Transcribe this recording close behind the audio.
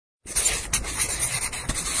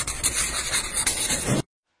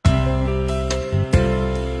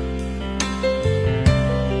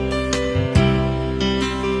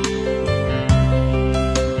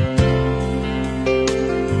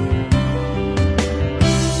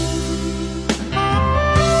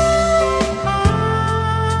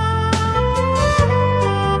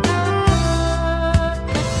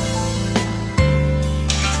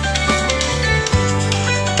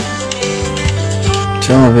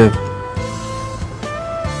Shama babe.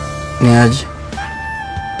 Ni aje?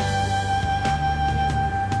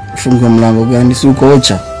 Funga mlango gani? Si uko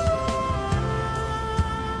ocha?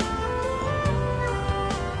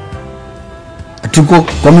 Tuko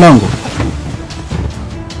kwa mlango.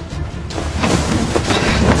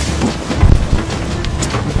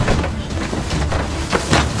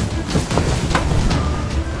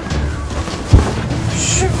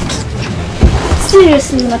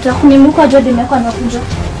 Seriously, nataka kunimuka Jody meko anakuja.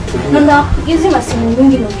 Nanda hizi masimu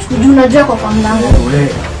mingi na uchukujua unajua kwa mlango. Wewe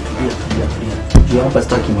Juu hapa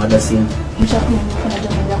sitaki mada simu. Mchako kunimuka na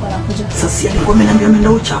Jody meko anakuja. Sasa alikuwa ameniambia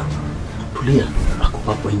ameenda ucha. Tulia. Ako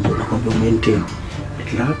hapo nje nakwambia maintain.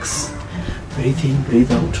 Relax. Breathe in,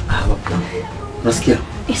 breathe out. Hapo. Unasikia?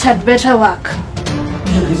 It had better work.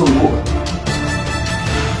 Hizo nguo.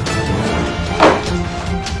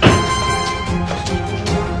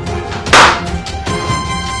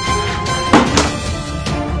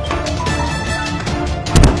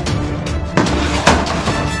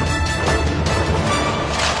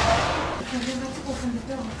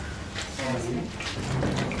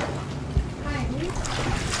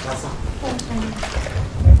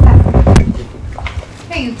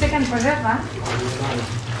 Hey, you've taken forever.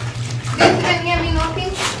 Didn't even hear me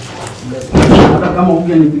knocking? Hata kama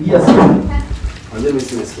ungenipigia simu. Wazee mimi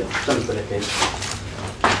simesikia. Tutakupeleka hivi.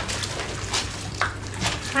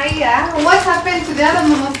 Hiya, what happened to the other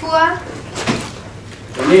mama fua?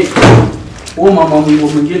 Ni huo mama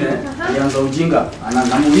mwingine alianza ujinga.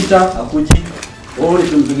 Anamuita akuji. Wewe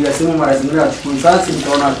ulimpigia simu mara zingine achukui sasa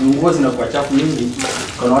nikaona viongozi na kwa chafu nyingi.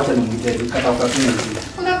 Kana wacha nimuite kata kwa kini.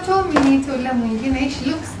 Kuna told me to ule mwingine she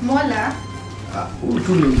looks smaller. Huyu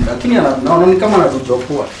tu lakini anaona ni kama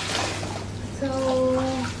anatuchokua. So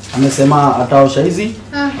Amesema ataosha hizi,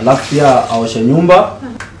 alafu pia aoshe nyumba.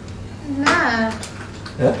 na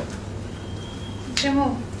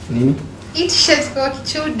Jaymo. Nini? Eat shit got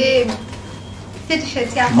chude. Sit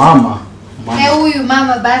shit yako. Mama. Huyu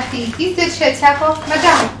mama basi. Eat shit yako,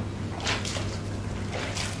 madam.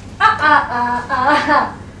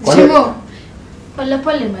 Jaymo. Pole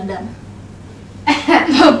pole madam.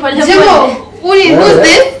 Pole Jaymo, who's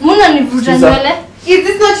this? Muna nivuta nywele. Is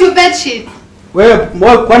this not your bed sheet? Wewe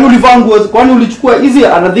kwani ulivaa nguo kwani ulichukua hizi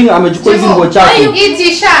anadhingi amechukua hizi nguo chafu. Hii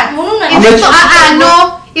t-shirt.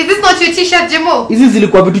 No. Is this not your t-shirt, Jaymo? Hizi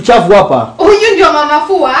zilikuwa vitu chafu hapa. Huyu ndio mama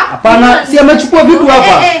fua. Hapana, si amechukua vitu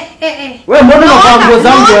hapa. Wewe mbona unavaa nguo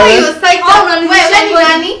zangu wewe? Wewe ni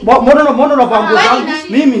nani? Mbona unavaa nguo zangu?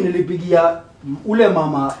 Mimi nilipigia ule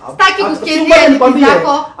mama. Sitaki kusikia nikwambie.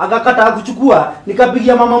 Akakata kuchukua,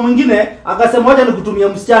 nikapigia mama mwingine, akasema wacha nikutumia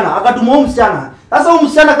msichana, akatuma huyo msichana. Sasa huyo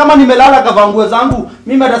msichana kama nimelala akavaa nguo zangu,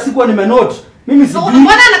 mimi hata sikuwa nimenote. Mimi sijui.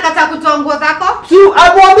 Mbona anakataa kutoa nguo zako? Si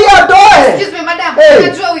amwambia atoe. Excuse me madam,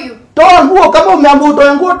 unajua huyu? Toa nguo kama umeamua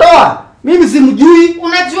utoe nguo toa. Mimi simjui.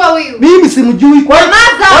 Unajua huyu? Mimi simjui. Kwa hiyo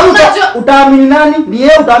unajua utaamini nani? Ni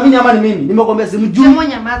yeye utaamini ama ni mimi? Nimekwambia simjui. Jaymo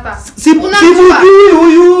nyamaza. Simjui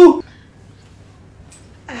huyu.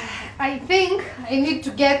 I think I need to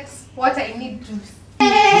get what I need to.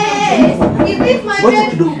 Hey, is this my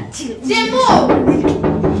bed? Jaymo.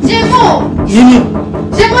 Nini?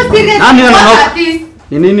 Jaymo serious. Nani What ana are these?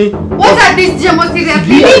 Nini? What are these Jaymo serious?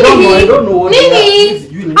 I don't know what Nini?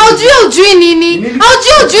 Aujui nini?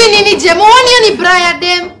 Aujui nini Jaymo? Wani ni Brian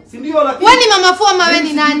dem? Si ndio lakini. Wewe ni mama fua ama wewe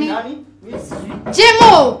ni nani?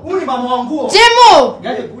 Jaymo. Huyu ni mama wangu. Jaymo.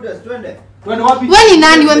 Yaje good twende. Twende wapi? Wewe ni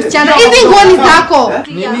nani wewe msichana? Hizi nguo ni zako.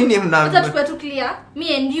 Nini mna? Hata tukue tu clear.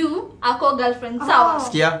 Me and you are girlfriend. Sawa.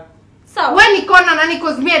 Sikia. Sawa. Wewe ni kona nani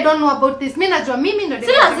cause me I don't know about this. Mimi najua mimi ndo.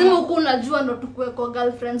 Si lazima uko unajua ndo tukue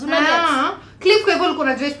girlfriends. Una get? Cliff kwa hivyo ulikuwa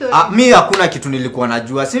unajua story. Mimi hakuna kitu nilikuwa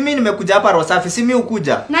najua. Si mimi nimekuja hapa roho safi, si mimi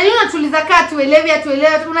ukuja. Na nini unatuliza kaa tuelewe.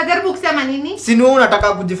 Unajaribu kusema nini? Si ni wewe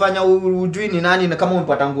unataka kujifanya ujui ni nani na kama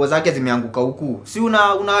umepata nguo zake zimeanguka huku. Si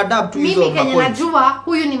una adapt tu hizo mimi mapoint. Mimi najua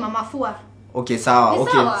huyu ni mama fua. Okay, sawa. Ni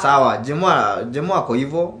Okay, sawa. Jaymo ako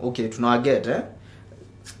hivyo. Okay, tunawaget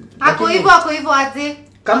Ako hivyo aje.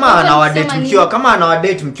 Kama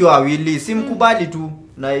anawadate mkiwa wawili, si mkubali tu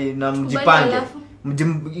na mjipange.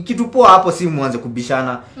 Kitu poa hapo si muanze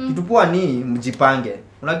kubishana. Kitu poa ni mjipange.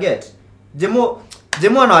 Una get?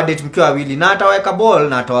 Jaymo anawadate mkiwa wawili na ataweka ball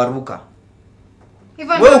na atawaruka.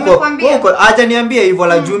 Hivyo ndio nimekwambia. Wewe acha niambie hivyo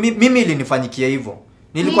la juu mimi ilinifanyikia hivyo.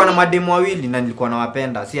 Nilikuwa na mademu wawili na nilikuwa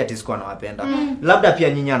nawapenda, si ati sikuwa nawapenda. Labda pia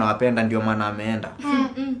nyinyi anawapenda ndio maana ameenda.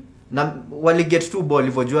 Na wali get two ball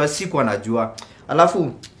hivyo jua sikuwa najua.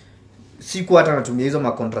 Alafu siku hata natumia hizo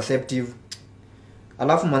ma contraceptive.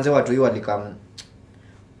 Alafu manze watu hiyo walikamu.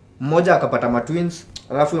 Mmoja akapata ma twins,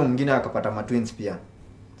 alafu yule mwingine akapata ma twins pia.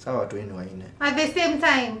 Sawa watu ni wanne. At the same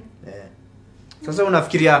time. Sasa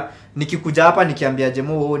unafikiria nikikuja hapa nikiambia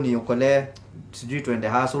Jaymo wewe niokolee sijui tuende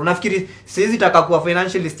hustle. Unafikiri siwezi taka kuwa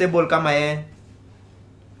financially stable kama yeye?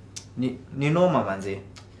 Ni noma manze.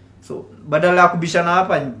 So badala ya kubishana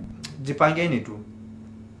hapa jipangeni tu.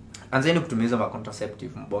 Anzeni kutumia ma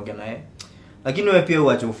contraceptive mbonge na yeye. Lakini wewe pia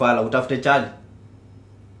uache ufala, utafute chali.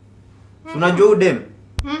 Unajua udem?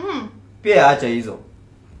 Pia acha hizo.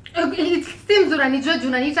 Seems unanijua juu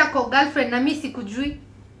unaniita kwa girlfriend na mimi sikujui.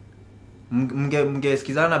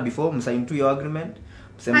 Mngesikizana before msign to your agreement.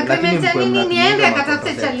 Agreement nini niende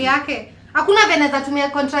akatafute chali yake. Hakuna vile anaweza tumia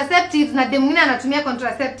contraceptives na dem mwingine anatumia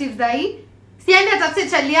contraceptives dai. Siende atafute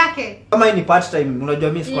chali yake. Kama ni part time, unajua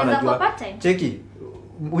mimi sikuwa najua. Cheki.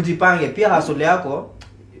 Ujipange pia hustle yako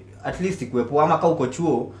at least kuepo ama kama uko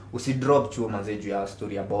chuo usidrop chuo manze juu ya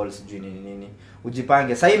story ya balls juu nini.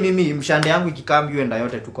 Ujipange. Sasa mimi mshande yangu ikikambi enda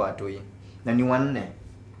yote tuko atoi. Na ni 4.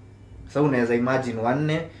 Sasa unaweza imagine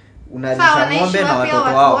 4 unalisha ng'ombe na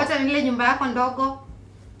watoto wao. Wacha nile nyumba yako ndogo.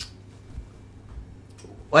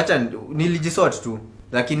 Wacha nilijisort tu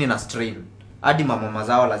lakini na strain. Hadi mama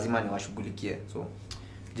zao lazima niwashughulikie. So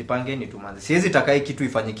jipangeni tu manze. Siwezi taka hii kitu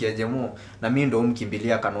ifanyikie Jaymo na mimi ndo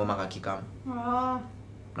mkimbilia kanoma kakikama. Oh.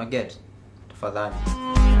 Na get tafadhali.